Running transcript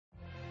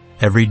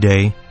Every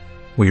day,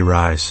 we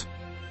rise,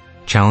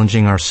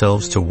 challenging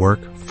ourselves to work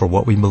for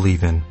what we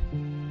believe in.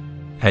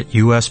 At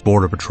U.S.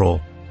 Border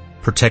Patrol,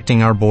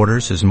 protecting our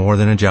borders is more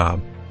than a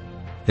job.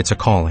 It's a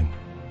calling.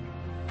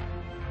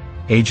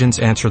 Agents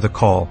answer the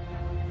call,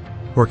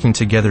 working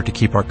together to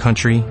keep our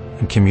country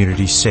and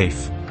communities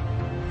safe.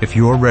 If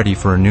you are ready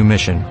for a new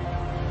mission,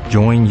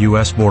 join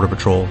U.S. Border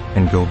Patrol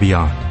and go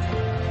beyond.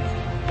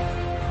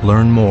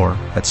 Learn more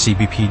at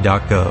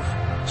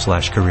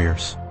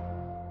cbp.gov/careers.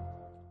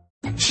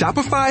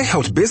 Shopify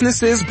helps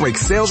businesses break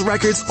sales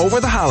records over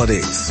the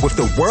holidays with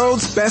the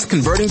world's best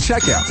converting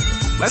checkout.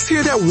 Let's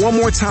hear that one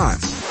more time.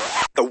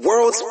 The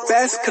world's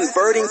best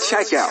converting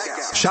checkout.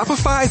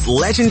 Shopify's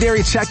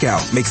legendary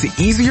checkout makes it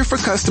easier for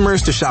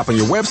customers to shop on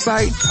your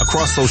website,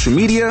 across social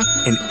media,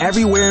 and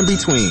everywhere in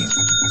between.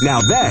 Now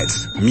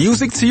that's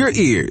music to your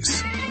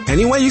ears.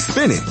 Any way you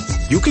spin it,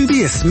 you can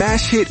be a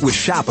smash hit with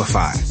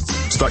Shopify.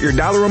 Start your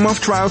 $1 a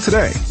month trial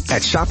today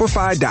at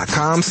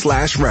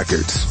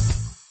shopify.com/records.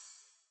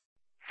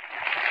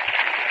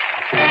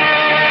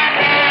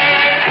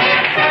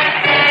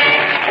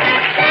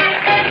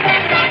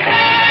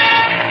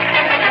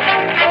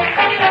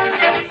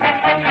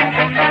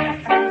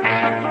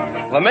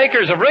 The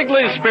makers of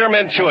Wrigley's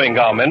Spearmint Chewing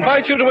Gum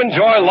invite you to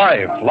enjoy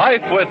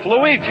Life with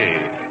Luigi,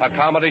 a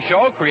comedy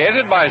show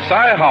created by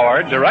Cy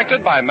Howard,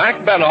 directed by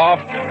Mac Benoff,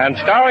 and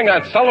starring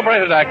that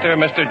celebrated actor,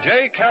 Mr.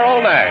 J.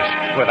 Carroll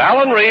Nash, with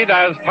Alan Reed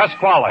as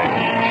Pasquale.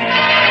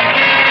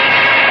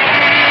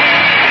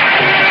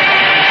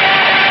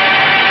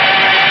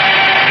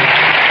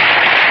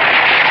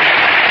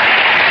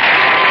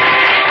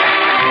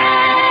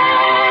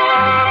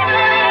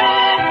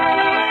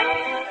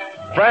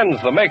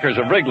 Friends, the makers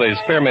of Wrigley's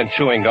Spearmint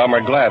Chewing Gum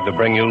are glad to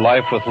bring you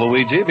Life with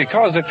Luigi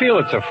because they feel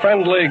it's a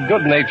friendly,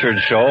 good-natured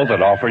show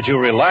that offers you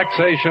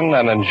relaxation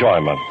and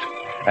enjoyment.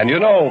 And you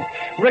know,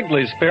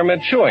 Wrigley's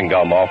Spearmint Chewing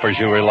Gum offers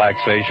you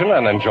relaxation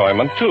and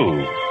enjoyment,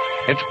 too.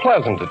 It's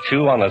pleasant to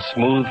chew on a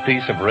smooth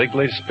piece of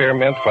Wrigley's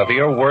Spearmint, whether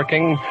you're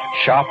working,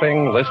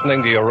 shopping,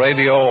 listening to your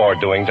radio, or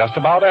doing just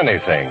about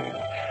anything.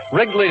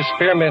 Wrigley's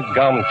Spearmint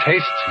Gum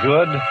tastes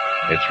good,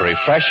 it's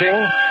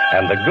refreshing,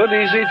 and the good,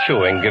 easy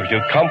chewing gives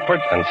you comfort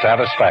and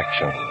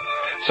satisfaction.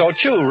 So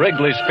chew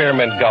Wrigley's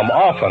Spearmint Gum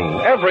often,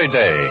 every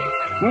day.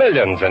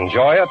 Millions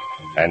enjoy it,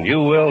 and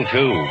you will,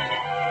 too.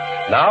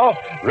 Now,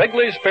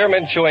 Wrigley's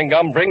Spearmint Chewing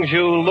Gum brings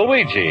you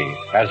Luigi,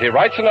 as he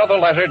writes another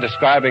letter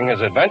describing his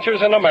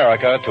adventures in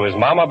America to his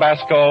Mama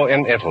Basco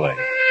in Italy.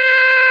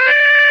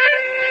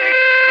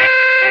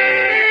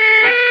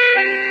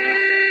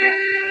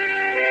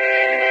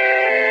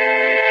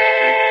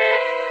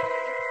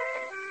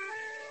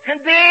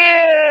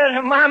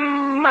 Dear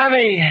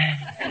Mammy,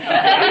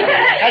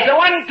 there's the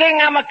one thing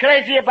I'm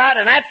crazy about,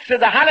 and that's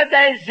the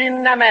holidays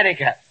in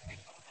America.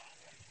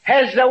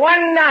 There's the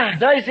one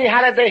noisy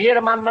holiday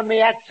here, Mamma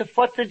Mia, it's the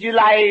 4th of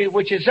July,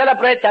 which is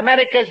celebrate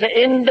America's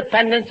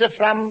independence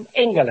from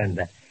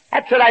England.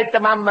 That's right,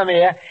 Mamma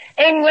Mia.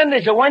 England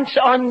is once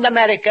owned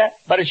America,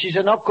 but she's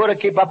not going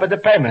to keep up with the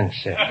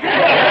payments. But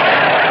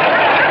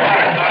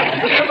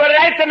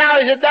right now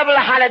is a double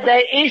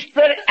holiday,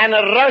 Easter and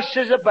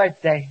Rose's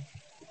birthday.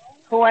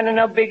 Who want to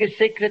know biggest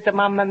secret,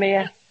 Mamma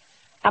Mia?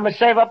 I'm going to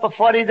save up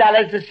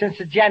 $40 since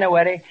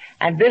January,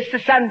 and this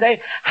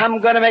Sunday, I'm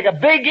going to make a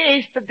big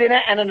Easter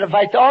dinner and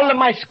invite all of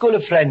my school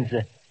friends,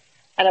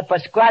 and a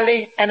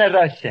Pasquale and a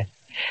Rosa.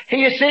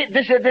 You see,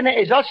 this dinner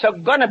is also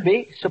going to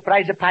be a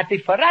surprise party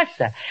for us.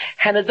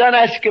 And don't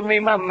ask me,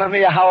 Mamma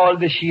Mia, how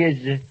old she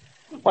is.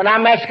 When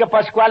I'm asking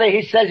Pasquale,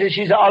 he says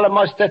she's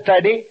almost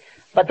 30,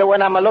 but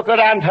when I'm looking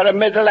around her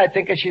middle, I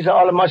think she's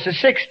almost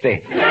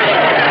 60.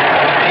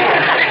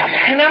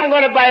 And I'm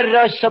going to buy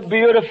Rose a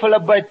beautiful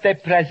birthday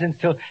present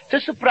to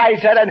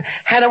surprise her. And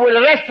with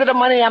the rest of the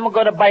money, I'm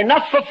going to buy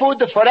enough for food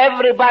for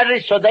everybody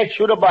so they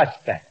should bust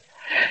her.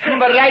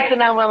 But right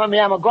now, Mamma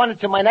Mia, I'm going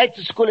to my night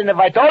school and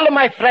invite all of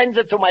my friends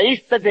to my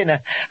Easter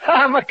dinner.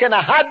 I'm going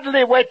to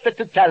hardly wait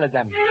to tell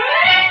them.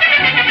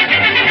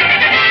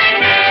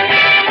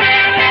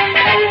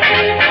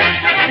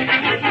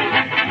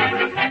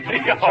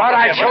 All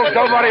right, Schultz,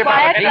 don't worry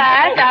about it.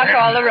 Quiet, I'll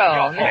call the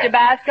roll. Mr.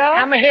 Basco?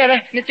 I'm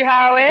here. Mr.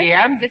 Howard?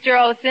 Yeah? Mr.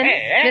 Olson?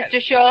 Yeah.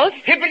 Mr. Schultz?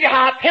 Hippity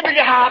hop, hippity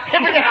hop,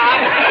 hippity hop.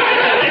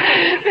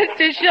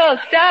 Mr.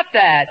 Schultz, stop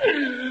that.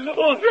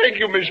 Oh, thank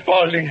you, Miss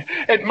Spaulding.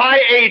 At my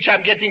age,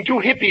 I'm getting too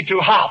hippie to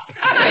hop.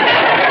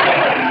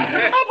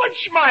 How about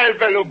smile,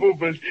 fellow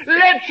boopers?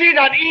 Let's see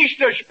that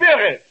Easter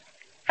spirit.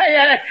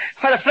 Hey,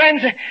 well,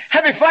 friends,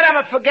 before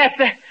I forget,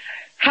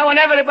 I want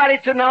everybody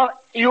to know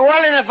you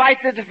all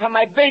invited for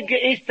my big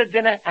Easter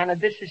dinner,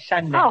 and this is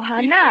Sunday. Oh, how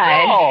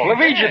nice. Oh,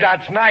 Luigi,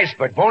 that's nice,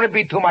 but won't it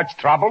be too much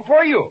trouble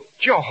for you?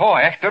 Joe,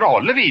 after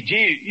all,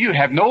 Luigi, you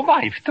have no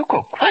wife to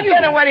cook.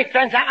 Don't worry,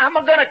 friends. I'm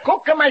going to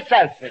cook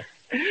myself.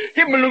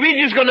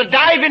 Luigi's going to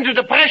dive into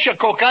the pressure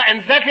cooker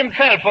and set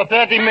himself for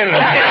 30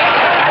 minutes.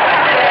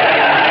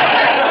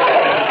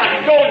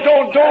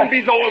 Don't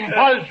be so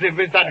impulsive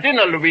with that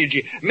dinner,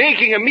 Luigi.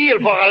 Making a meal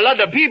for a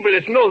lot of people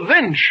is no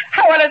cinch.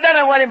 Well,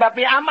 don't worry about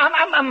me.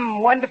 I'm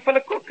wonderful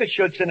cook,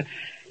 Schultz.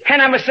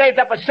 And I'm saved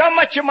up so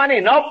much money,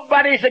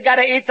 nobody's got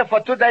to eat it for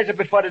 2 days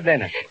before the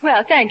dinner.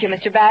 Well, thank you,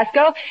 Mr.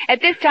 Basco.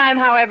 At this time,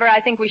 however,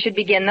 I think we should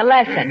begin the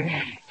lesson.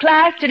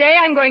 Class, today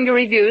I'm going to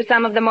review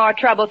some of the more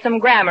troublesome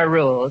grammar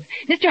rules.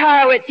 Mr.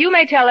 Horowitz, you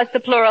may tell us the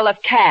plural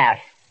of calf.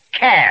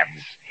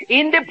 Calves.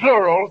 In the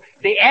plural,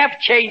 the F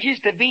changes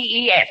to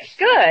V-E-S.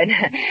 Good.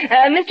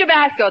 Mr.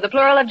 Basco, the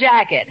plural of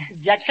jacket.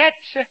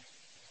 Jackets?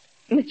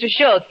 Mr.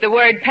 Schultz, the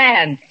word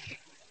pants.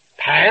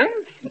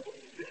 Pants?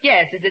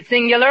 Yes, is it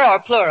singular or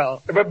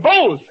plural?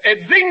 Both.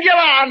 It's singular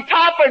on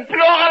top and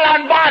plural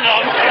on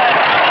bottom.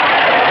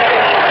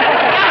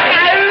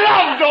 I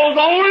love those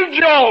old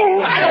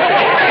jokes.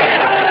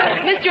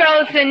 Mr.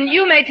 Olson,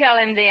 you may tell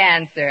him the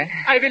answer.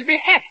 I will be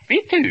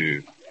happy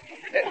to.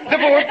 The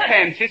word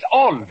pants is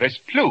always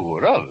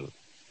plural.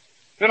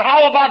 Then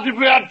how about the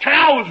word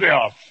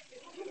trousers?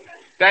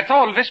 That's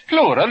always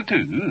plural,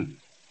 too.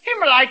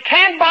 Himmel, I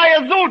can't buy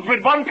a suit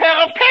with one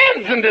pair of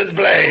pants in this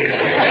place.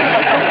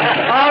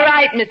 All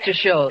right, Mr.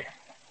 Schultz.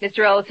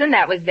 Mr. Olson,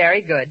 that was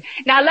very good.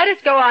 Now let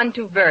us go on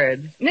to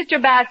verbs. Mr.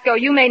 Basco,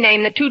 you may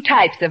name the two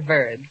types of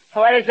verbs.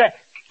 What is it?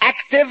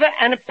 Active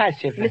and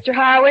passive. Mr.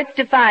 Horowitz,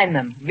 define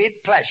them.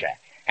 With pleasure.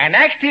 An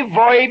active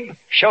verb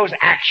shows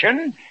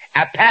action.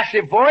 A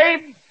passive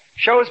verb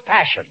shows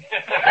passion.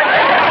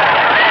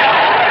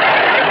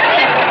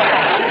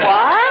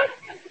 What?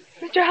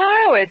 Mr.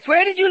 Horowitz,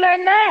 where did you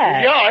learn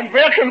that? Yeah, and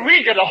where can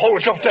we get a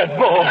hold of that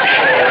book?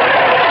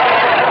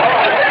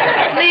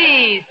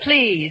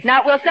 Please.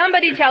 Now, will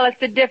somebody tell us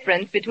the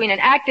difference between an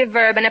active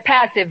verb and a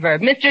passive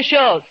verb? Mr.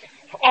 Schultz.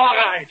 All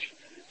right.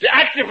 The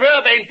active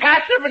verb ain't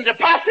passive and the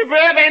passive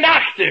verb ain't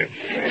active.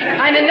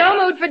 I'm in no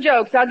mood for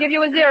jokes. I'll give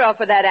you a 0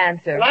 for that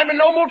answer. Well, I'm in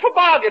no mood for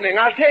bargaining.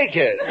 I'll take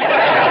it.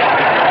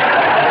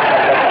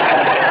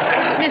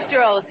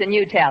 Mr. Olson,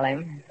 you tell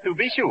him. To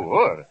be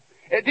sure.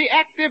 The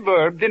active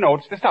verb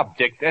denotes the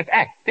subject as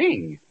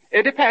acting.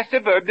 The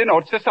passive verb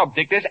denotes the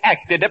subject as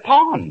acted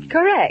upon.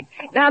 Correct.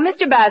 Now,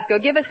 Mr. Basco,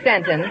 give a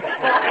sentence.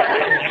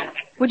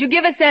 Would you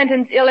give a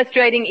sentence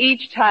illustrating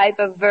each type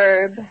of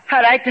verb?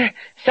 All right,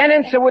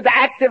 sentence with the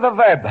active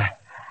verb.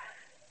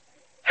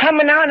 I'm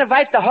now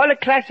invite the whole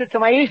class to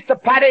my Easter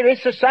party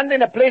this Sunday.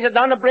 The place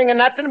don't bring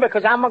nothing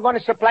because I'm going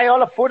to supply all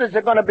the food. There's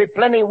going to be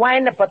plenty of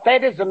wine, the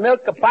potatoes, the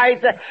milk, the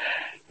pies.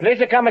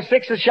 Please come at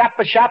 6 o'clock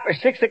or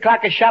 6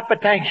 o'clock a shop.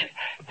 Thank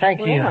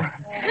you. Yeah.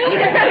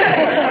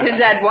 Is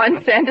that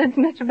one sentence,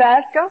 Mr.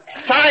 Basco?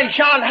 Signed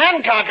John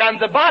Hancock on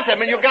the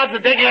bottom, and you got the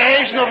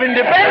Declaration of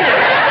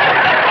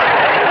Independence.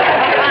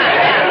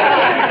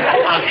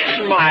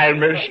 Smile,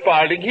 Miss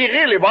Spaulding. He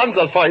really wants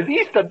us for his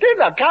Easter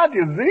dinner, can't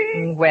you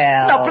see?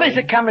 Well... No, please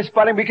come, Miss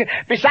Spaulding, because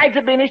besides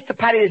it being Easter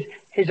party,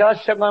 he's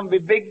also going to be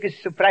big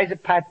surprise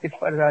party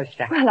for us.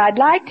 Well, I'd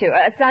like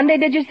to. Sunday,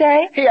 did you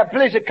say? Here,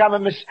 please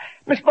come, Miss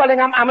Spaulding.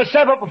 I'm a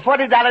serve up for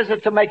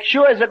 $40 to make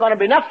sure there's going to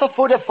be enough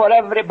food for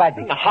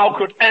everybody. How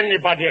could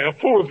anybody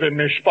refuse him,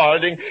 Miss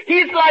Spaulding?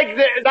 He's like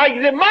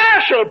the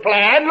Marshall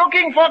Plan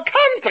looking for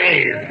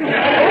countries.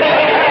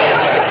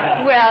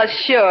 Well,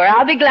 sure.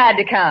 I'll be glad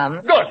to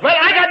come. Good. Well,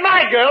 I got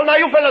my girl. Now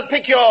you fellas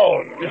pick your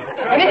own.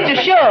 Mr.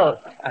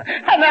 Schultz.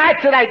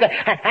 That's right.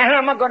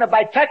 And I'm going to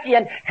buy turkey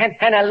and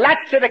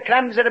lots of the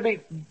clams that'll be...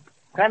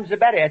 Clams are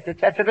better.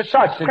 That's the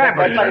sauce.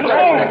 Cranberry sauce.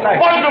 Oh,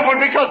 wonderful,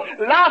 because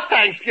last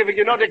Thanksgiving,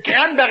 the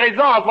cranberry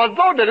sauce was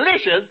so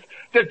delicious,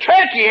 the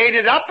turkey ate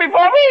it up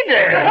before we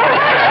did.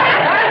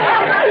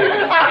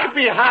 Ach,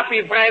 be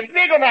happy, friends.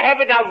 We're going to have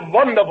a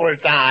wonderful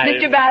time.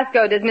 Mr.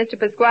 Basco, does Mr.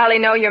 Pasquale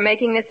know you're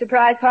making this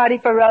surprise party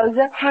for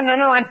Rosa? Oh,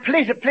 no, and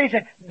please,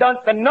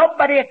 don't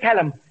nobody tell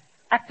him.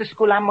 After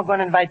school, I'm going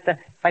to invite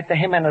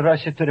him and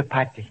Rosa to the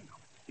party.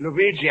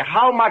 Luigi,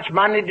 how much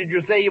money did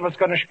you say you was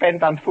going to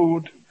spend on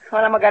food?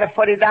 Well, I'm got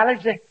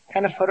 $40,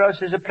 kind of for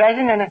Rosa as a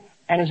present, and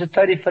as a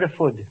 30 for the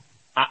food. Is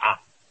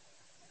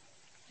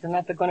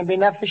that going to be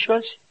enough for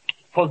Schultz?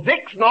 For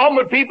 6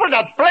 normal people,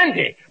 that's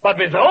plenty. But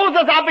with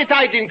Rosa's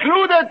appetite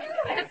included,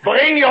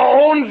 bring your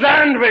own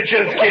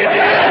sandwiches, kid.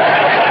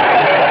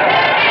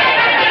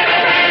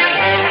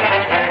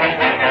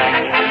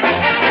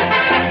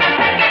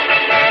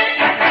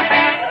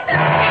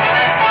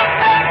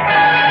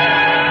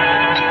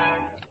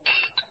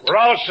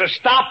 Rosa,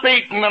 stop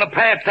eating and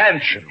pay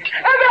attention.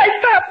 All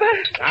right, Papa.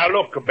 Now,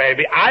 look,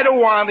 baby, I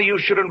don't want you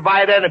should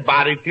invite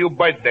anybody to your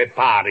birthday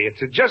party.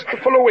 It's just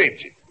for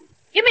Luigi.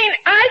 You mean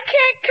I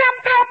can't come,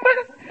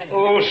 Papa?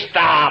 Oh,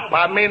 stop.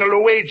 I mean,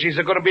 Luigi's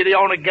going to be the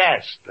only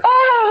guest.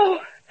 Oh.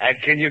 And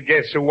can you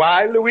guess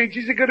why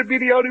Luigi's going to be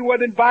the only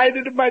one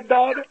invited, my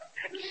daughter?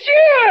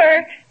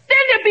 Sure. Then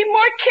there'll be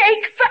more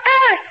cake for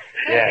us.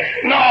 Yes.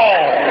 No!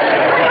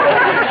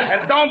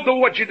 And don't do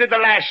what you did the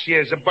last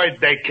year's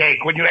birthday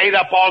cake when you ate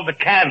up all the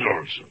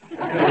candles.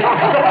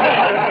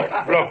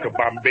 Look,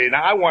 Bambina,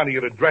 I want you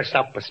to dress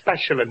up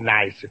special and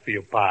nice for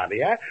your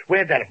party, eh?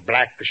 Wear that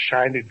black,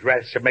 shiny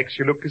dress that makes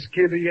you look as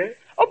skinny, eh?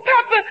 Oh,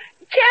 Papa,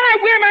 can't I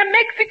wear my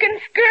Mexican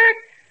skirt?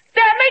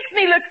 That makes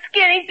me look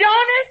skinny,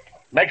 don't it?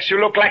 Makes you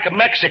look like a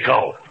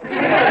Mexico.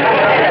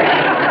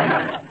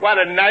 What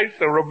a nice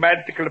and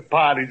romantical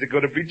parties are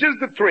going to be.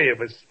 Just the three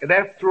of us. And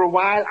after a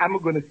while, I'm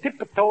going to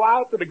tiptoe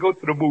out and go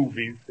to the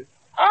movies.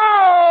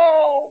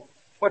 Oh!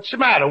 What's the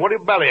matter? What are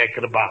you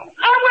bellyaching about?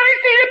 I want to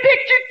see the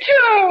picture,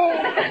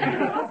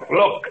 too.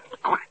 Look,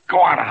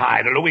 go on and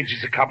hide. The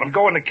Luigi's are coming.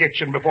 Go in the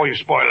kitchen before you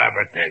spoil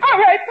everything. All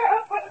right.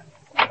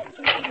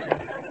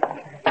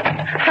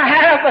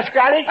 Hello,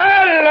 Pasquale.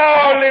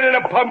 Hello,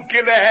 little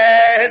pumpkin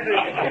head.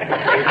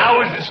 How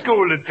was the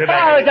schooling today?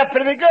 Oh, it's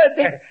pretty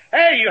good.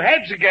 Hey, your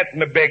heads are getting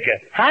bigger.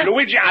 Huh?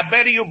 Luigi, I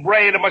bet your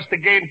brain must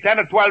have gained 10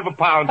 or 12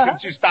 pounds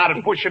since you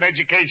started pushing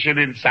education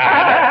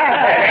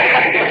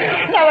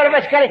inside. No, well,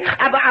 Pasquale,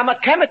 I'm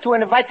coming to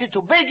invite you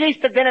to big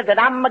Easter dinner that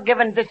I'm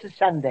giving this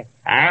Sunday.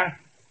 Huh?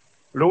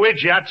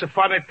 Luigi, that's a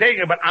funny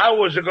thing, but I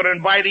was going to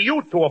invite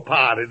you to a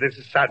party this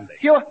Sunday.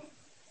 You?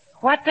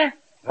 What?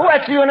 Who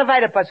else do you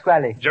invite,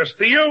 Pasquale? Just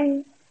to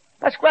you.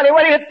 Pasquale,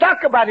 what do you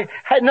talk about?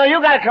 No,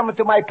 you gotta come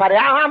to my party.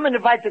 I'm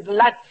invited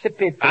lots of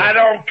people. I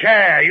don't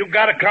care. You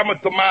gotta come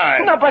to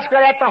mine. No,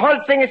 Pasquale, the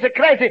whole thing is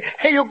crazy.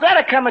 Hey, you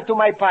gotta come to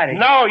my party.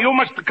 No, you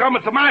must come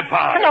to my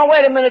party. No,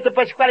 wait a minute,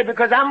 Pasquale,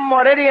 because I'm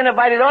already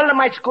invited all of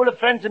my school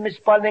friends and Miss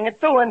Spalding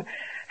too, and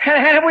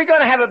we're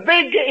gonna have a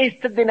big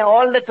Easter dinner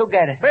all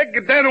together.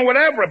 Big dinner with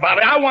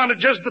everybody. I wanted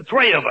just the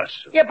three of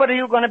us. Yeah, but are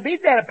you gonna be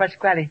there,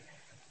 Pasquale?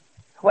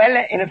 Well,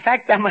 in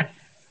fact,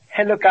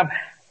 hey, look,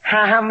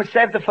 I'm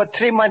saved for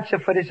 3 months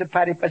for this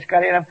party,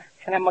 Pasquale,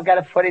 and I'm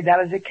got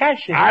 $40 in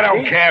cash. I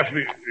don't care if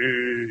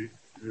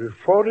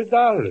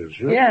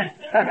 $40. Yeah.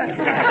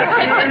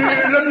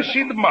 Let me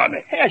see the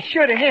money. Yeah,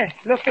 sure. Here,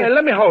 look.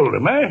 Let me hold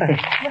him, eh?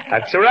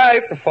 That's all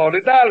right, the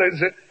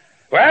 $40.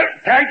 Well,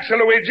 thanks,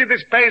 Luigi.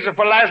 This pays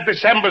for last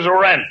December's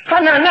rent. Oh,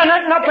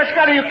 no,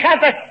 Pasquale, you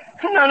can't.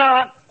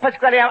 No,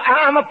 Pasquale,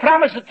 I'm a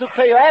promise to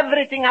pay you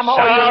everything I'm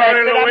owing you.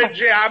 Sorry,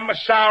 Luigi, I'm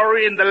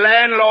sorry. In the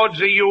landlords'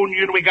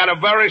 union, we got a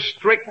very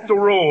strict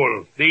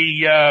rule.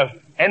 The,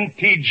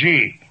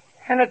 NTG.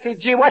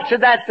 NTG, what's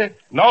that?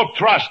 No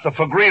trust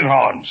for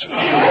greenhorns.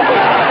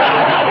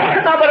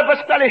 No, but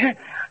Pasquale,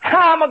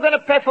 how am I going to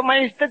pay for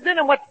my Easter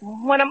dinner? What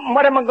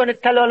am I going to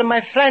tell all of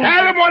my friends?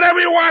 Tell them whatever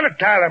you want to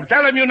tell them.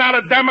 Tell them you're not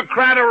a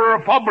Democrat or a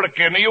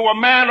Republican. You're a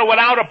man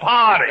without a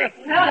party.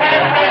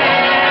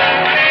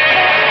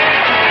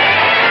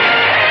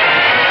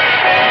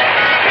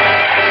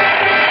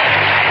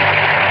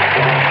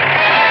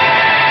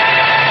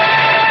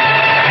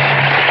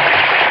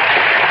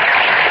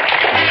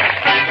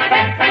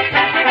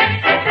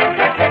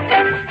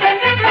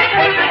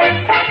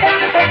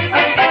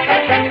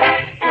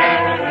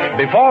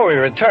 Before we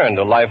return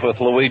to Life with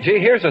Luigi,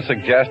 here's a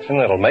suggestion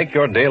that'll make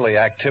your daily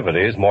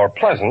activities more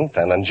pleasant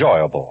and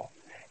enjoyable.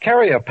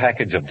 Carry a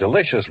package of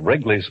delicious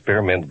Wrigley's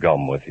Spearmint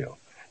Gum with you.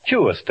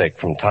 Chew a stick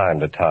from time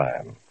to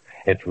time.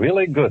 It's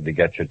really good to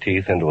get your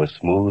teeth into a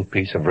smooth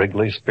piece of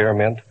Wrigley's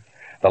Spearmint.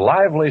 The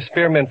lively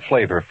spearmint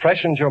flavor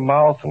freshens your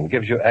mouth and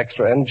gives you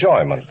extra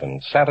enjoyment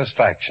and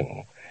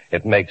satisfaction.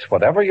 It makes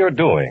whatever you're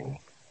doing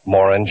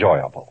more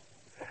enjoyable.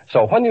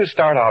 So when you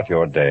start out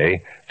your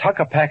day, tuck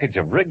a package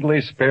of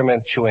Wrigley's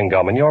Spearmint Chewing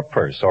Gum in your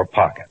purse or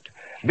pocket.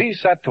 Be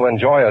set to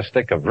enjoy a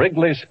stick of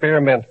Wrigley's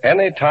Spearmint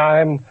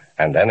anytime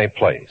and any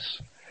place.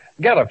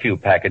 Get a few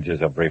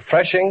packages of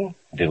refreshing,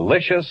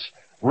 delicious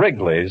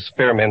Wrigley's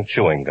Spearmint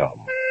Chewing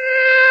Gum.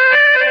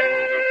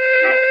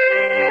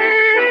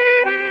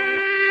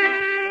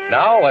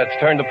 Now let's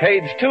turn to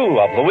page 2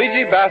 of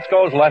Luigi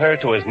Basco's letter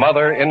to his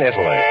mother in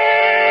Italy.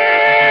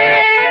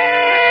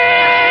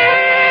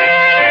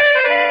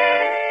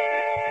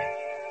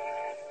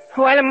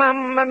 Well,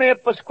 Mamma mia,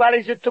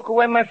 Pasquale, you took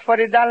away my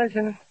 $40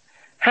 and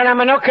I'm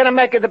not going to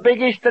make it a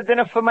big Easter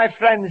dinner for my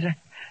friends.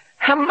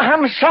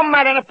 I'm so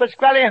mad at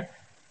Pasquale.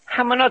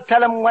 I'm not tell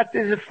them what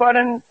is for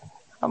and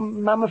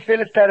I'm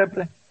feeling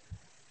terrible.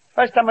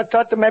 First I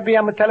thought maybe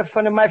I'm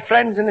telephoning my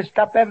friends and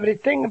stop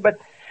everything, but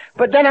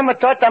then I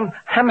thought I'm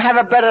have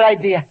a better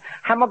idea.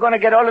 I'm going to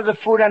get all of the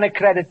food on a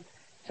credit.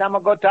 So I'm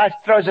going to go to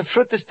Astro's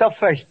fruit store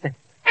first.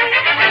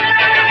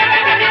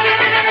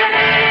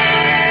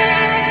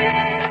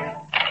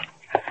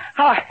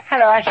 Oh,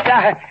 hello,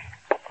 Astor.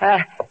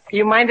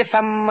 You mind if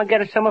I'm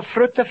get some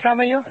fruit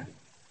from you?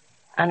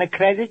 On a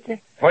credit?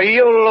 For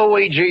you,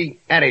 Luigi,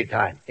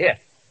 anytime. Here,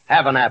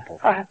 have an apple.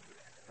 Oh,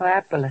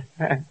 apple.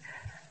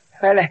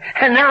 Well,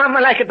 and now I'm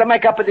like to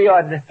make up the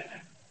order.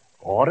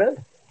 Order?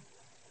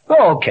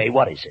 Oh, okay,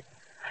 what is it?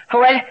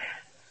 Well,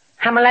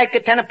 I'm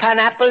like 10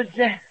 pineapples,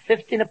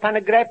 15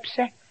 grapes,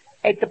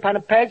 8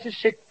 pears,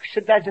 6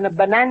 dozen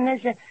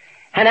bananas,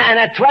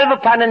 and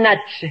 12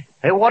 nuts.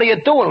 Hey, what are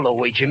you doing,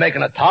 Luigi?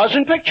 Making a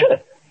Tarzan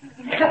picture?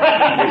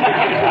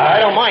 I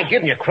don't mind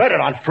giving you credit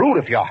on fruit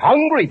if you're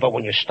hungry, but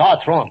when you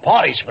start throwing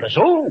parties for the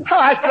zoo... Oh,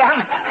 Astor,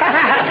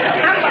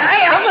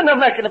 I'm not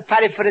making a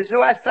party for the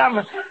zoo,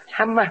 Astor.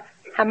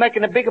 I'm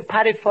making a bigger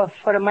party for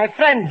my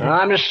friends.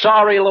 I'm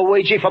sorry,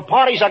 Luigi. For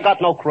parties, I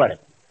got no credit.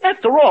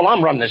 After all,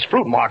 I'm running this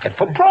fruit market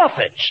for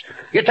profits.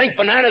 You think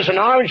bananas and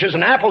oranges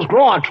and apples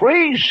grow on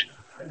trees?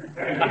 All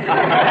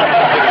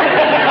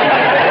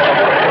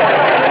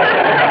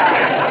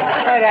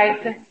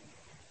right.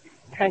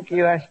 Thank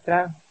you,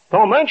 Astor.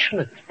 Don't mention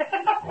it.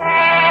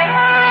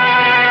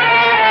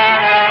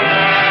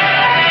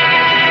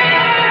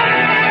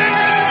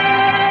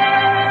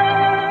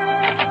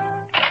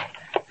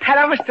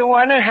 Hello, Mr.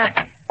 Warner.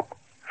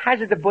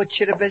 How's it the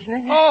butcher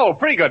business? Oh,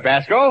 pretty good,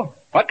 Basco.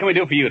 What can we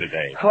do for you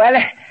today? Well,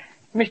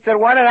 Mr.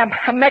 Warner,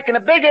 I'm making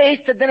a big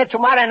Easter dinner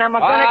tomorrow, and I'm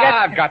gonna get...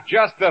 I've got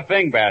just the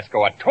thing,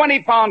 Basco. A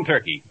 20-pound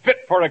turkey, fit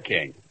for a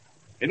king.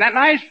 Isn't that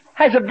nice?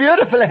 That's a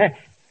beautiful...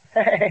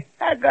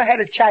 I'll go ahead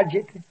and charge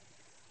it.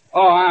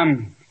 Oh,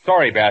 I'm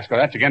sorry, Basco.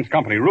 That's against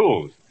company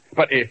rules.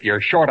 But if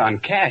you're short on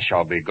cash,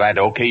 I'll be glad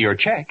to okay your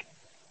check.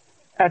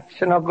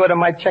 That's no good, and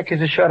my check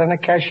is short on the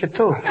cashier,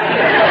 too.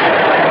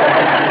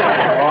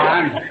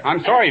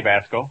 I'm sorry,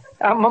 Basco.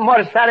 I'm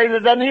more sorry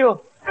than you.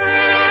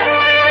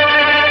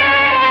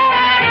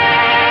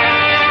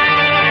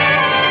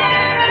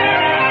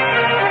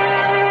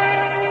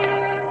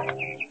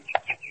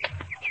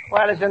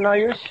 Well, is it no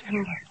use?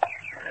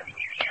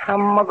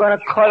 I'm gonna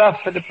call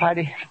off for the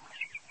party.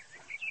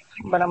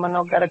 But I'm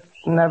not got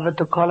never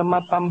to call him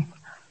up. I'm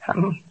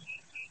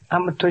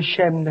too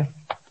ashamed. I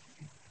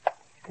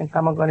think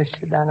I'm gonna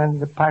sit down on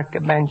the park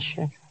bench.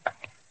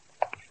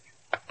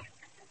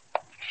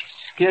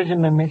 Excuse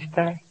me,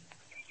 mister.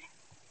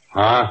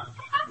 Huh?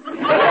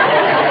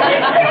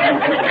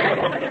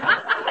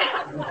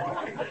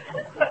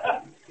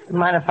 You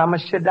mind if I'm gonna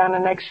sit down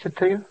next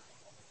to you?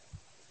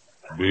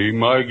 Be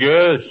my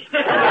guest.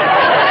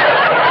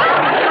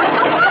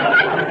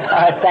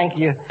 Thank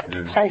you.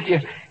 Thank you.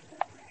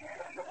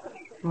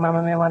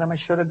 Mama mia, what am I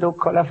sure to do?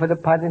 Call off for the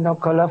party, no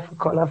call off,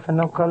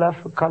 no call off,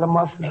 call him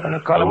off.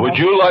 Would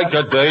you like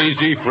a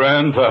daisy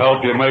friend to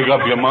help you make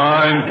up your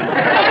mind?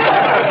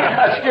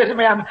 Excuse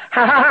me, I'm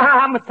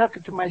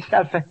talking to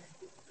myself.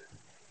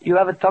 You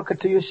ever talking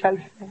to yourself?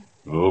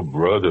 Oh,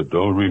 brother,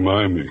 don't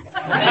remind me.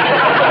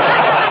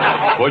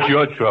 What's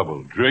your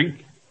trouble?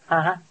 Drink?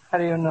 Uh-huh. How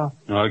do you know?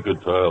 I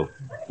could tell.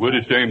 We're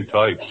the same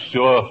type.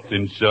 Soft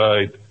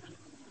inside.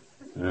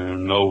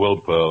 No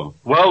willpower.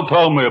 Well,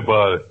 tell me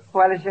about it.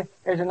 Well,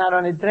 it's not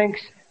only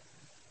drinks,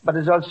 but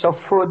there's also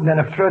food and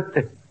a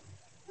fruit.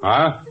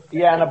 Huh?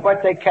 Yeah, and a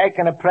birthday cake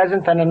and a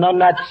present and no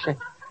nuts.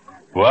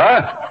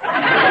 What?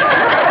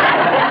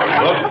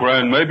 Look,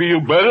 friend, maybe you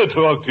better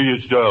talk to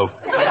yourself.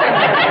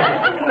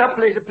 No,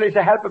 please,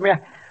 help me.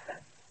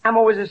 I'm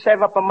always to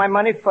save up on my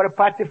money for a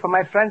party for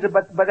my friends,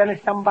 but then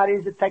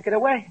somebody's to take it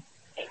away.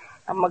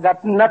 I'm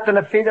got nothing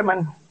to feed them,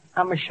 and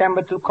I'm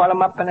ashamed to call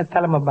them up and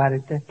tell them about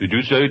it. Did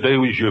you say they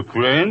was your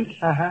friends?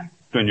 Uh-huh.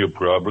 Then your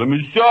problem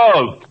is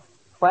solved.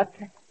 What?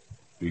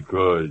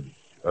 Because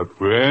a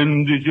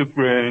friend is a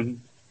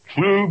friend.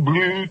 True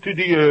blue to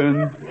the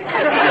end.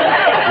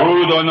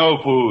 Food or no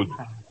food.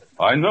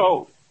 I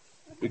know.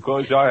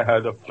 Because I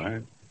had a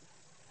friend.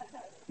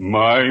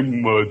 My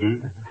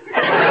mother.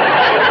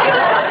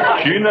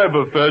 She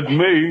never fed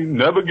me,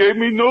 never gave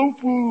me no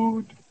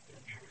food.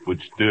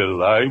 But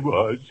still I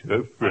was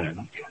her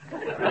friend.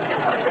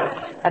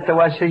 That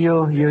was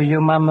you,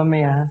 Mamma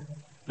Mia.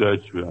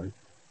 That's right.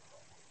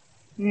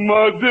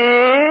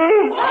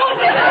 Mother,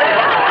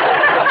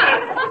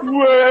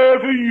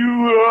 wherever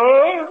you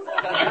are,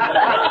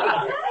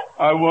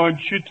 I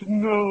want you to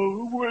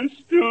know we're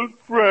still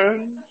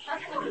friends.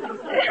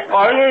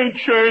 I ain't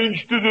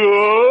changed at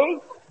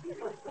all.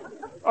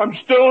 I'm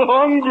still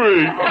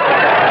hungry.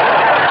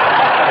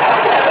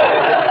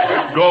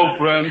 Go,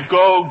 friend,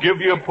 go. Give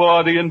your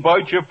party,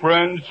 invite your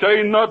friends,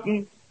 say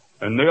nothing,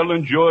 and they'll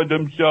enjoy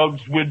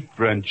themselves with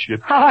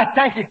friendship. Oh,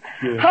 thank you.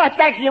 Yeah. Oh,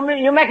 thank you.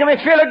 You're making me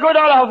feel good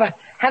all over.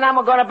 And I'm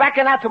going to back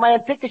it out to my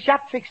antique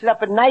shop, fix it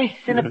up nice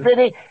and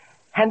pretty,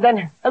 and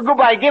then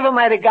goodbye. Give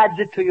my regards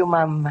to you,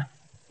 Mom.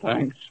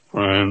 Thanks,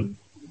 friend.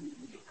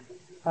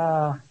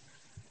 Oh.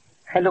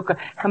 Hey, look,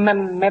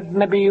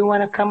 maybe you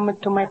want to come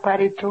to my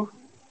party, too?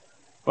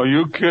 Are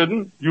you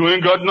kidding? You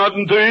ain't got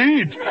nothing to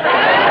eat.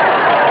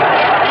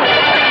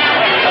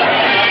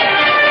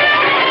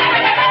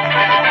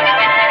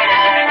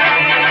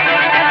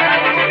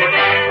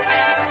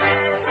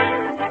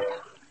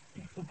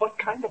 What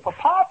kind of a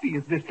party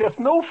is this? There's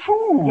no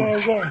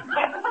food. Yeah.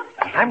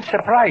 I'm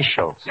surprised,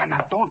 Schultz. Yeah,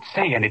 now, don't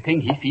say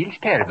anything. He feels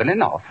terrible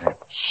enough.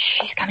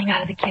 She's coming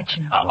out of the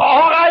kitchen.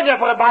 All right,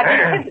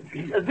 everybody.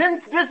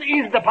 Since this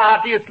Easter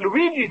party is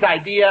Luigi's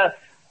idea,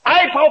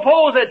 I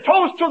propose a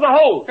toast to the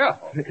host. Yeah.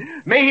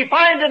 May he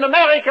find in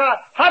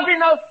America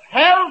happiness,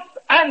 health,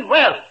 and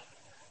wealth.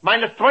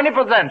 Minus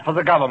 20% for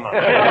the government.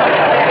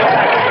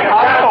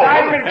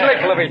 I'm in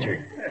click,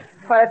 Luigi.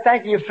 Well,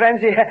 thank you,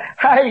 friends.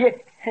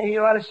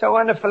 You are so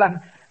wonderful.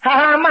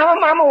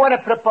 Mama want to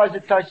propose a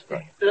toast.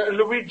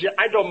 Luigi,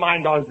 I don't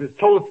mind all this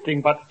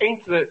toasting, but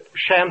ain't the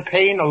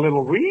champagne a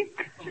little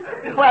weak?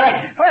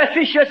 Well,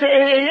 Fisher,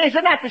 it's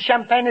not the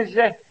champagne, it's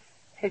a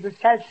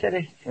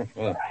seltzer.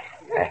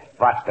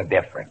 What's the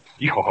difference?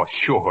 Oh,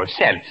 sure,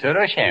 seltzer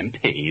or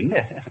champagne.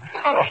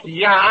 Oh,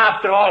 yeah,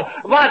 after all,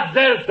 what's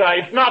seltzer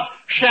if not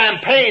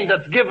champagne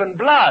that's given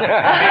blood?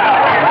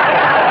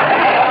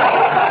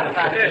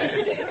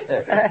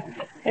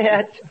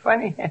 Yeah, it's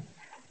funny.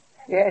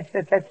 Yes,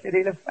 that's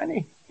really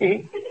funny.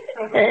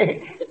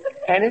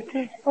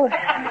 Anything? Why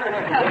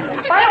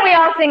don't we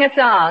all sing a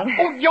song?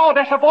 Oh, yeah,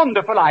 that's a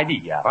wonderful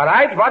idea. All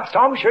right, what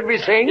song should we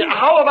sing?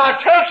 How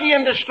about Turkey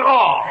in the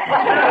Straw?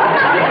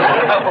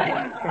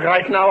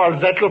 Right now, I'll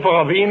settle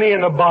for a weenie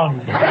and a bun.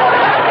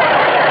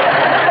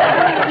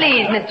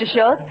 Please, Mr.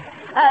 Schultz.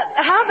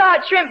 How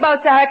about Shrimp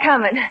Boats Are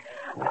Coming?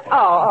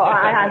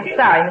 I'm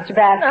sorry, Mr.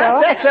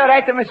 Basco. That's all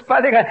right, Miss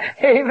Spalding.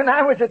 Even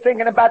I was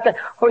thinking about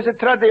who's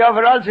throw the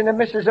overalls in the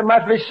Mrs.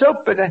 Murphy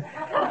soup.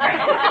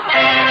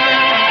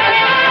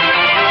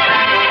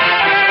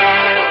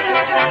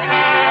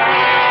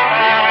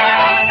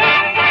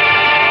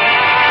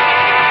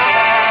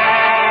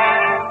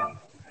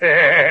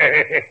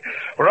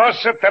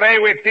 Rosa, today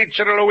we're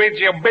teaching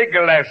Luigi a big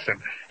lesson.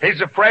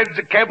 His friends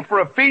have come for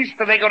a feast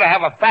and they're going to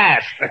have a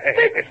fast. Papa,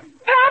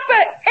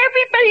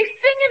 everybody's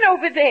singing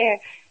over there.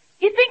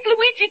 You think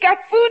Luigi got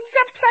food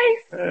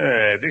someplace?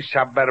 This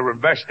I better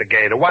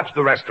investigate. Watch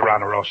the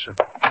restaurant, Rosa.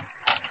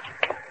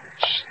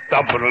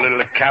 Stubborn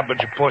little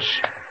cabbage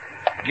puss.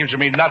 Gives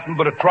me nothing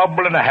but a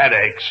trouble and a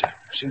headaches.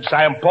 Since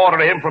I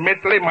imported him from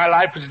Italy, my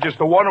life is just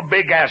one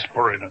big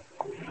aspirin.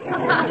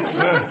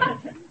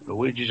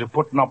 Luigi's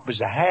putting up his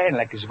hand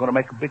like he's going to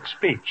make a big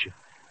speech.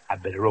 I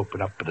better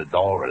open up the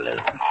door a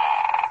little.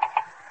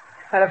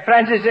 Well,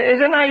 Francis,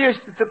 isn't I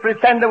used to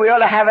pretend that we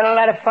all are having a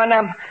lot of fun?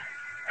 I'm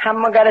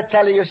going to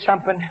tell you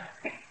something.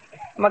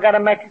 I'm going to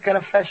make a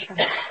confession.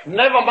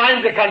 Never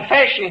mind the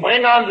confession.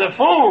 Bring on the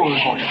food.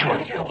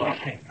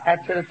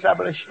 That's the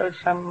trouble, Schultz.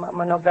 I'm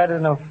not got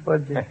enough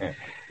food.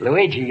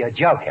 Luigi, you're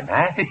joking,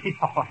 huh?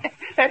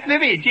 That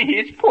Luigi,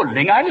 he's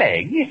pulling our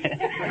leg.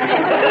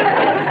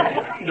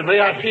 The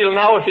way I feel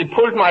now, if he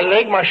pulled my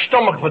leg, my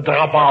stomach would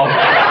drop out.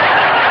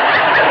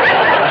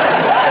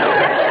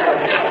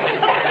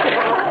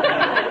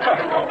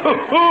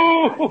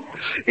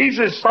 He's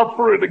a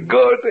suffering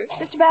good.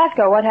 Mr.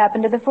 Basco, what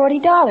happened to the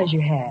 $40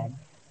 you had?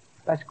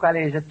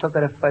 Pasquale took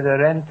it for the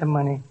rent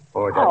money.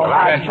 Oh,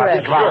 that's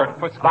right.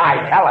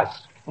 Bye, tell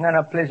us.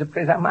 No, please.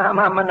 I'm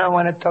not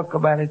want to talk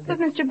about it. But,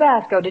 Mr.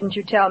 Basco, didn't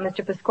you tell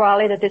Mr.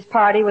 Pasquale that this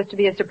party was to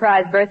be a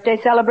surprise birthday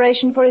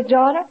celebration for his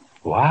daughter?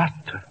 What?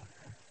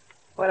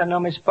 Well, I know,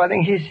 Miss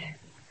Spalding, he's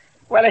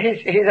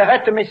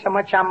hurt to me so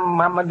much, I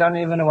don't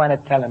even want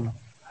to tell him.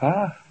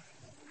 Huh?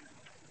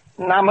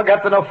 Now I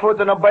got no food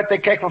and no birthday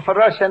cake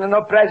for us and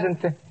no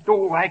present.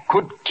 Oh, I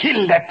could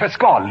kill that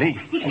Pasquale.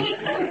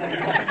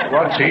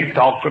 What's he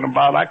talking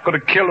about? I could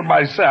have killed him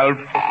myself.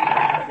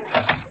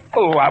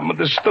 Oh, I'm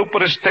the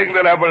stupidest thing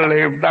that ever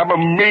lived. I'm a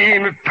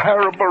mean,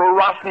 terrible,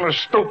 rotten,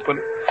 stupid.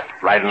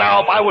 Right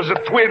now, if I was a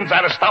twins,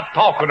 I'd have stopped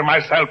talking to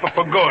myself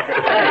for good.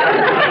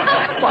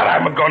 What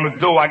am I going to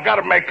do? I got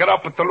to make it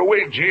up to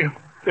Luigi.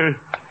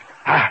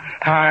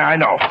 I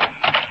know.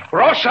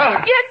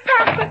 Rosa? Yes,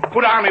 Papa?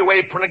 Put on your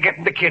apron and get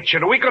in the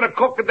kitchen. Are we going to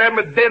cook them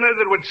a dinner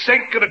that would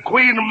sink in a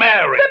Queen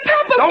Mary? But,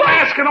 Papa, Don't why?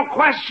 ask no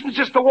questions,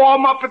 just to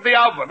warm up at the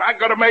oven. I'm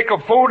going to make a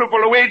food for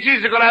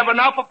Luigi's. You're going to have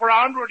enough for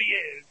 100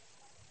 years.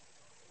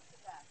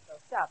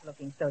 Stop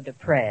looking so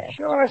depressed.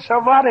 Sure, so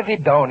what if you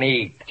don't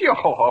eat? Your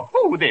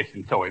food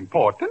isn't so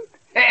important.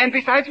 And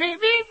besides,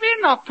 we're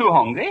not too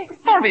hungry.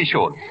 Or we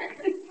should.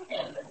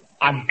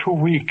 I'm too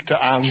weak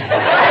to answer.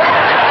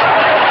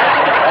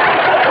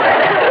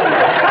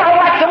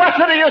 What's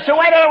the use?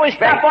 Why don't we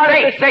stop on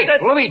it? Say,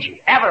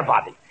 Luigi,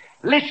 everybody.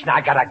 Listen,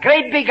 I got a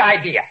great big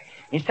idea.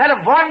 Instead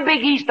of one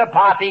big Easter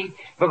party,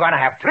 we're going to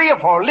have 3 or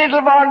 4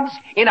 little ones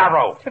in a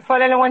row. 4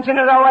 little ones in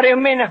a row? What do you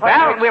mean?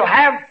 Well, we'll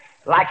have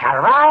like a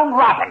round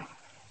robin.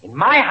 In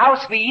my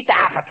house, we eat the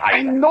appetizer.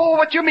 I know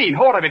what you mean,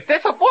 Horowitz.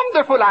 That's a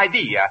wonderful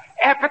idea.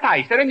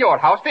 Appetizer in your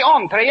house, the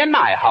entree in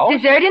my house.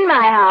 Dessert in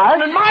my house.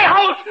 In my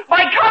house,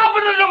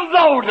 bicarbonate of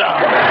soda.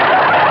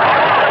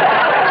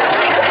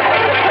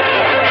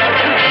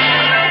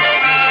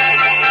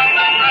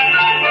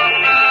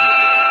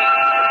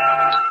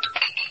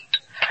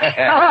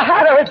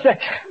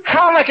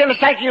 How am I going to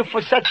thank you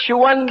for such a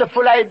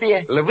wonderful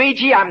idea?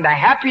 Luigi, I'm the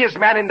happiest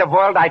man in the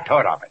world. I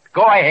thought of it.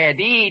 Go ahead,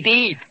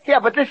 eat. Yeah,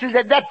 but that's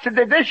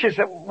the dishes.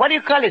 What do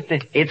you call it?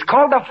 It's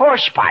called a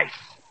Vorspice.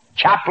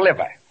 Chopped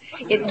liver.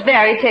 It's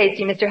very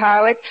tasty, Mr.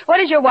 Horowitz. What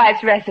is your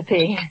wife's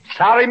recipe?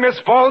 Sorry, Miss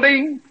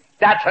Spaulding.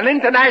 That's an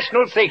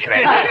international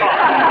secret.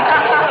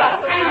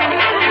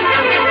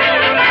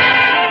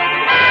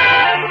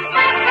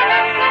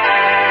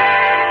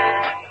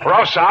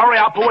 Rosa, hurry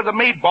up with the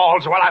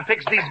meatballs while I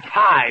fix these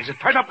pies.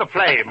 Turn up the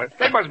flame.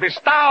 They must be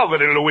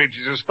starving in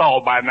Luigi's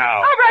stall by now.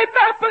 All right,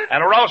 Papa.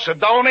 And Rosa,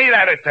 don't eat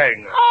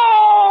anything.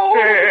 Oh.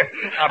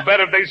 I bet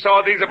if they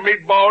saw these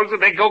meatballs,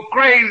 they'd go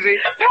crazy.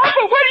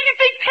 Papa, what do you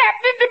think's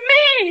happening to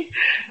me?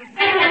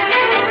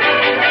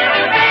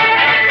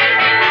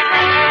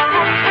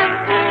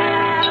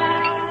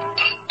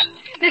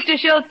 Mr.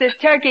 Schultz, this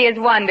turkey is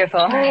wonderful.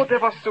 Oh,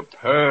 that was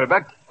superb.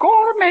 A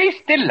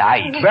gourmet's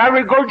delight.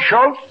 Very good,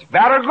 Schultz.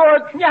 Very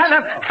good.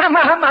 Yeah,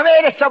 I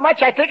made it so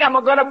much I think I'm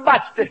going to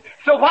bust it.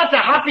 So what's a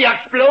happy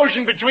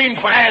explosion between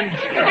friends?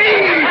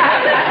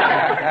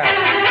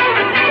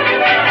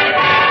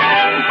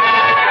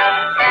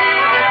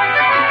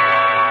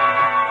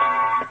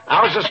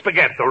 How's the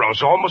spaghetti,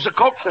 Rosa? Almost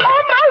cooked?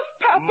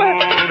 Almost,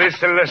 Papa. This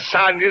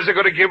lasagnas are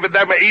going to give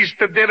them an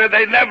Easter dinner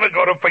they never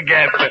going to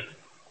forget.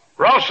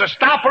 Rosa,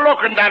 stop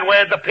looking that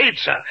way at the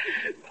pizza.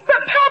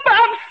 But, Papa,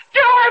 I'm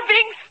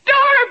starving.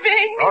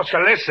 Rosa,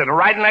 listen,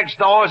 right next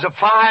door is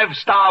 5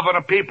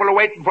 starving people who are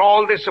waiting for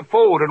all this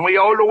food, and we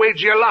owe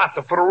Luigi a lot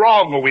for the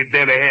wrong we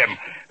did to him.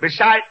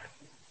 Besides,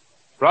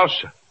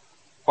 Rosa,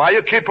 why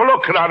you keep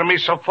looking at me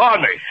so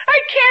funny? I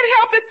can't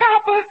help it,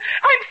 Papa.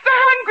 I'm so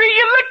hungry.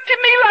 You look to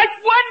me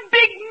like one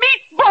big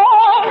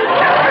meatball.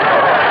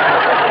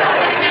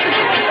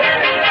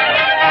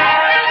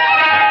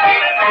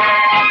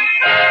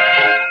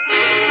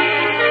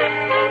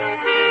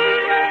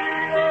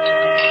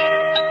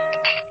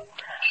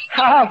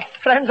 Oh,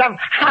 friends, I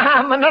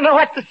don't know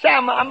what to say.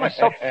 I'm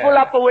so full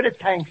up with it,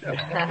 thanks. So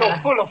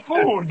full of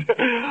food.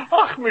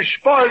 Ach, Miss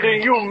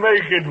Spalding, you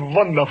make it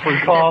wonderful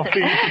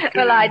coffee.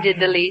 Well, I did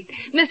the least.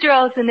 Mr.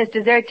 Olson, this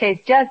dessert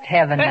tastes just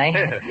heavenly.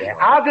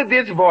 How did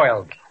this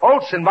boiled?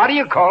 Olson, what do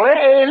you call it?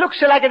 It looks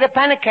like the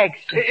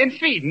pancakes. In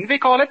Sweden, we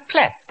call it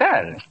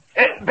platter.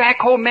 Back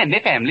home,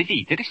 many families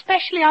eat it,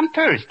 especially on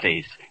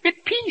Thursdays,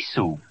 with pea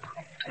soup.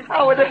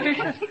 Oh, with the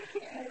pieces.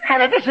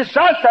 Hannah, this is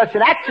salsa,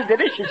 and that's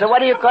delicious. So what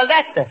do you call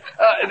that?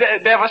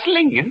 There was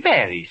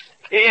lingonberries.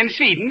 In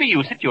Sweden, we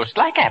use it just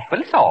like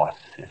applesauce.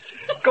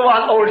 Go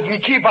on,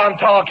 Olson, keep on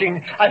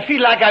talking. I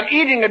feel like I'm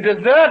eating a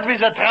dessert with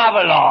a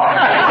traveler.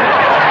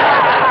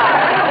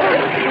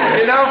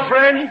 You know,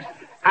 friends,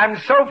 I'm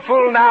so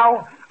full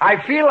now,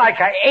 I feel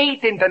like I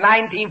ate into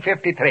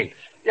 1953.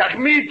 Yeah,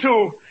 me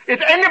too. If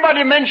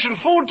anybody mentioned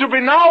food to me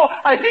now,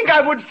 I think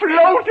I would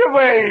float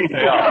away.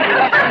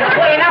 Yeah.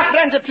 Well, now,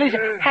 friends, please,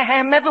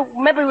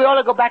 maybe we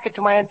all go back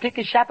to my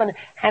antique shop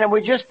and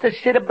we just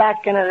sit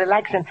back and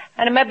relax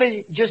and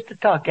maybe just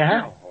talk,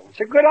 huh? It's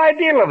a good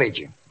idea,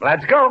 Luigi.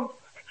 Let's go.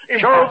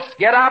 Schultz,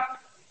 get up.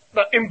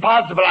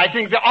 Impossible. I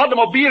think the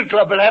Automobile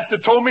Club will have to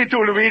tow me to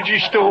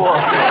Luigi's store.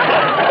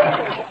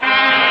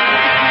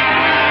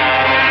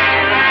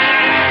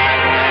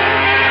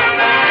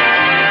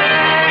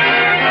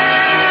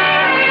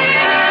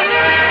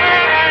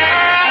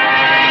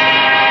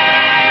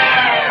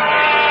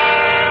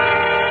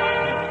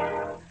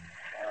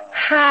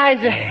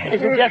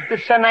 Is it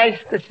just so nice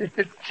to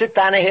sit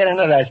down here and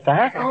rest,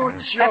 huh? Oh,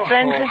 Joe.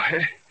 Friends?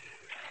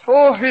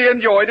 Oh, we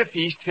enjoyed a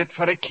feast fit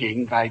for a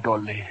king, by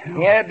golly.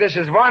 Yeah, this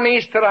is one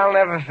Easter I'll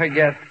never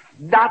forget.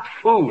 That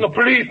food. No,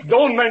 please,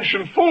 don't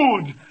mention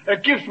food.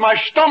 It gives my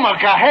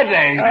stomach a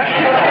headache.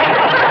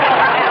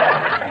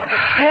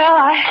 Well,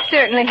 I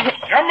certainly...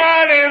 Come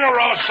on in,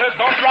 Rosa.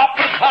 Don't drop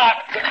the pot.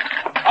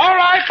 All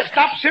right,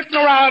 stop sitting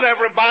around,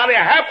 everybody.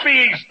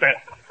 Happy Easter.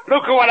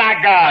 Look at what I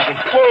got.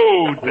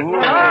 Food.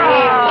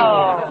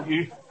 Oh.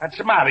 What's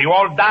the matter? You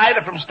all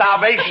died from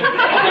starvation?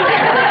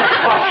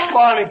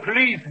 Pasquale,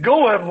 please,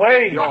 go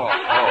away. Look,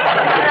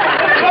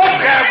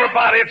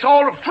 everybody, it's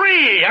all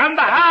free. On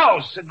the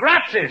house.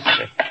 Gratis.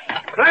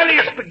 Plenty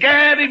of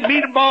spaghetti,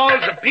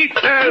 meatballs, a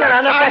pizza.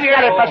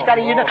 No,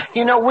 Pasquale,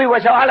 you know, we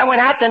was all in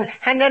Manhattan,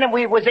 and then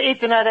we was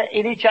eating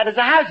in each other's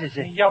houses.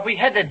 Yeah, we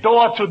had a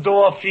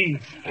door-to-door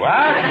feast. What?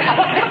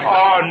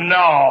 Oh,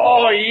 no.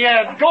 Oh,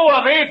 yeah, go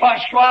away,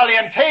 Pasquale,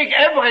 and take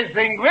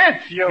everything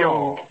with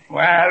you.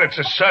 Well, it's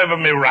a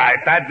serving me right.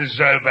 I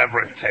deserve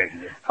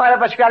everything. Well,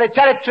 Pasquale,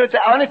 tell the truth,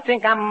 the only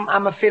thing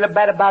I'm feeling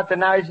bad about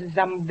now is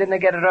I didn't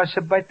get a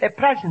Rosa birthday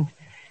present.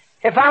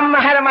 If I'm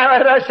had my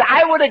Rosa,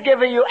 I would have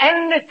given you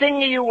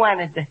anything you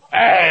wanted.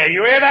 Hey,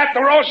 you hear that,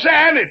 the Rosa?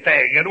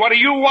 Anything. And what do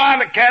you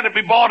want? It can't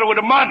be bought with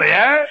the money,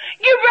 huh?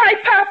 You're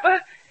right,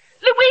 Papa.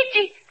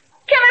 Luigi,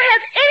 can I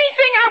have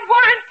anything I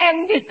want?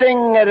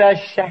 Anything,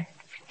 Rosa.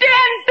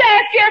 Stand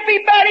back,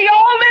 everybody.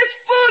 All this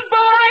food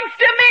belongs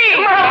to me.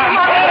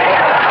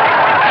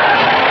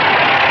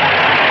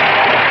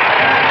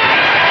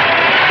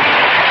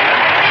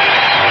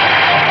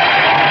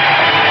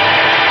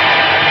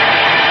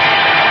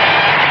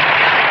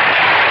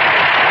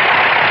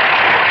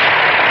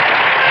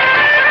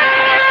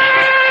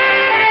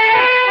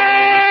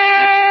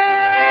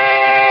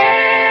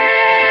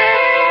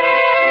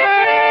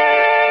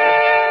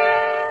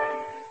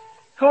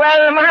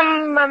 Well,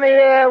 Mamma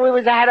mia, we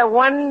had a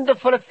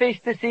wonderful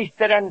feast this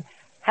Easter, and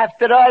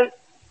after all,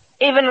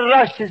 even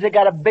Rosa's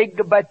got a big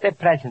birthday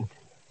present.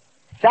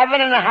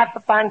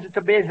 7.5 pounds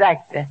to be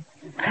exact. It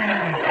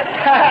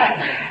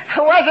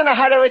wasn't a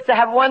hurry to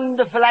have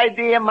wonderful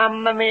idea,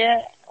 Mamma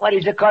mia. What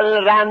is it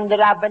called? Round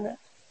robin.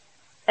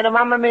 And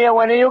Mamma mia,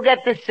 when you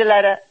get this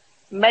letter,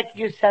 make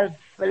yourself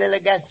a little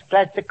glass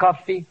of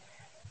coffee,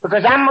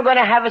 because I'm going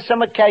to have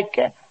some cake,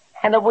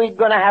 and we're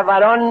going to have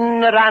our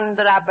own round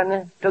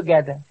robin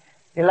together.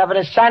 You'll have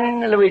a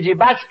son, Luigi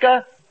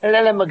Basco, a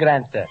little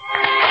immigrant.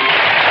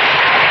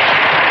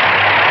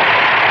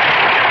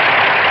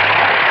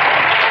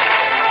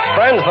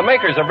 Friends, the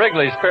makers of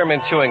Wrigley's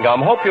Spearmint Chewing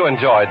Gum hope you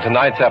enjoyed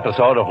tonight's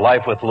episode of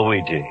Life with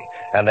Luigi.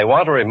 And they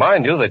want to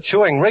remind you that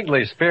chewing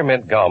Wrigley's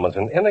Spearmint Gum is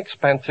an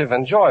inexpensive,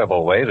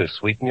 enjoyable way to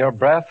sweeten your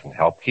breath and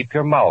help keep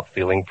your mouth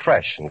feeling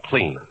fresh and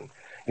clean.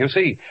 You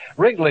see,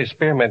 Wrigley's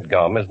Spearmint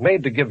Gum is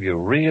made to give you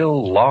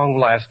real,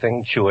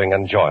 long-lasting chewing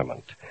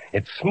enjoyment.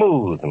 It's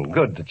smooth and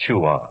good to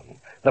chew on.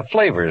 The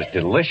flavor's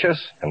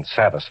delicious and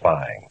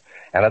satisfying.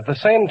 And at the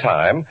same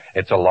time,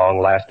 it's a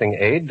long-lasting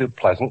aid to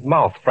pleasant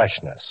mouth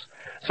freshness.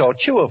 So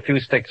chew a few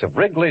sticks of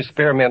Wrigley's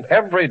Spearmint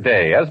every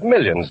day, as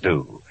millions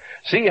do.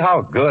 See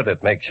how good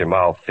it makes your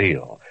mouth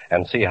feel,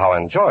 and see how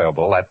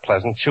enjoyable that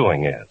pleasant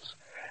chewing is.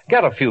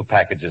 Get a few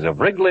packages of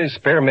Wrigley's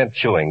Spearmint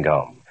Chewing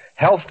Gum.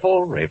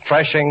 Healthful,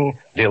 refreshing,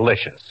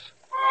 delicious.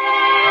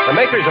 The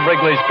makers of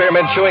Wrigley's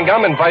Spearmint Chewing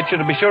Gum invite you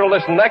to be sure to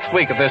listen next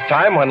week at this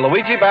time when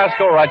Luigi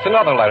Basco writes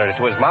another letter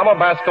to his Mama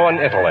Basco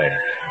in Italy.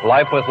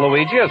 Life with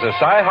Luigi is a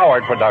Cy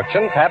Howard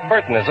production. Pat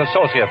Burton is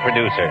associate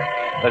producer.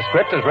 The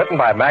script is written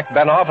by Mac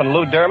Benoff and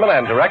Lou Derman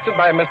and directed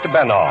by Mr.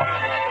 Benoff.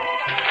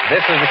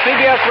 This is the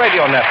CBS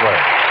Radio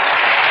Network.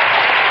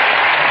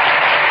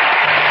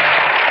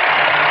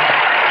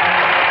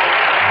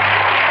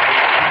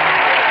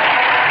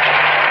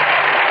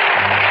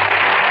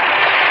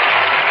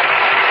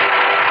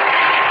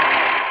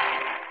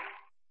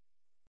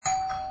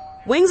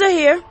 Wings are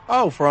here.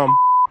 Oh, from?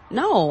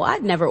 No,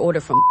 I'd never order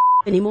from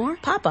anymore.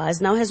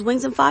 Popeyes now has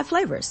wings in 5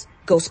 flavors.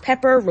 Ghost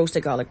pepper,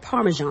 roasted garlic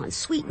parmesan,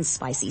 sweet and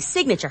spicy,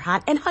 signature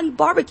hot, and honey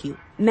barbecue.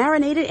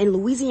 Marinated in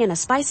Louisiana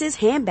spices,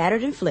 hand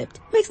battered and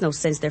flipped. Makes no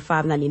sense they're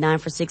 $5.99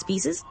 for 6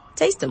 pieces.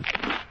 Taste them.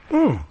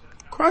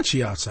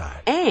 Crunchy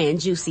outside. And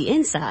juicy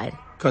inside.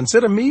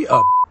 Consider me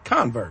a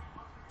convert.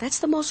 That's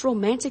the most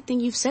romantic thing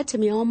you've said to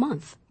me all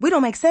month. We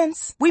don't make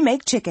sense. We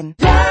make chicken.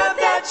 Love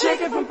that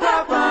chicken from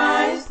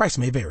Popeyes. Price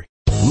may vary.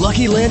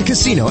 Lucky Land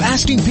Casino,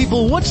 asking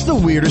people, what's the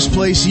weirdest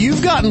place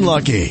you've gotten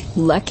lucky?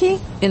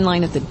 Lucky? In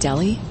line at the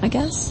deli, I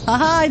guess?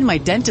 Aha, in my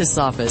dentist's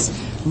office.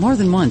 More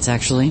than once,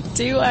 actually.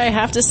 Do I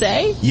have to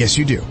say? Yes,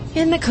 you do.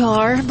 In the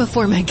car,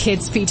 before my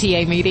kids'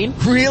 PTA meeting.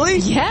 Really?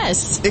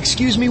 Yes.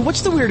 Excuse me,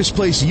 what's the weirdest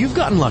place you've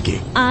gotten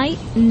lucky? I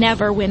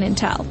never win and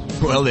tell.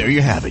 Well, there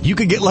you have it. You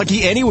can get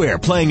lucky anywhere,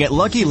 playing at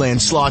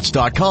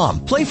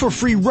LuckyLandSlots.com. Play for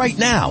free right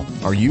now.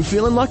 Are you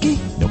feeling lucky?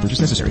 No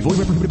purchase necessary. Void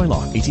where prohibited by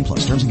law.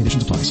 18+. Terms and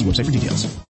conditions apply. See website for details.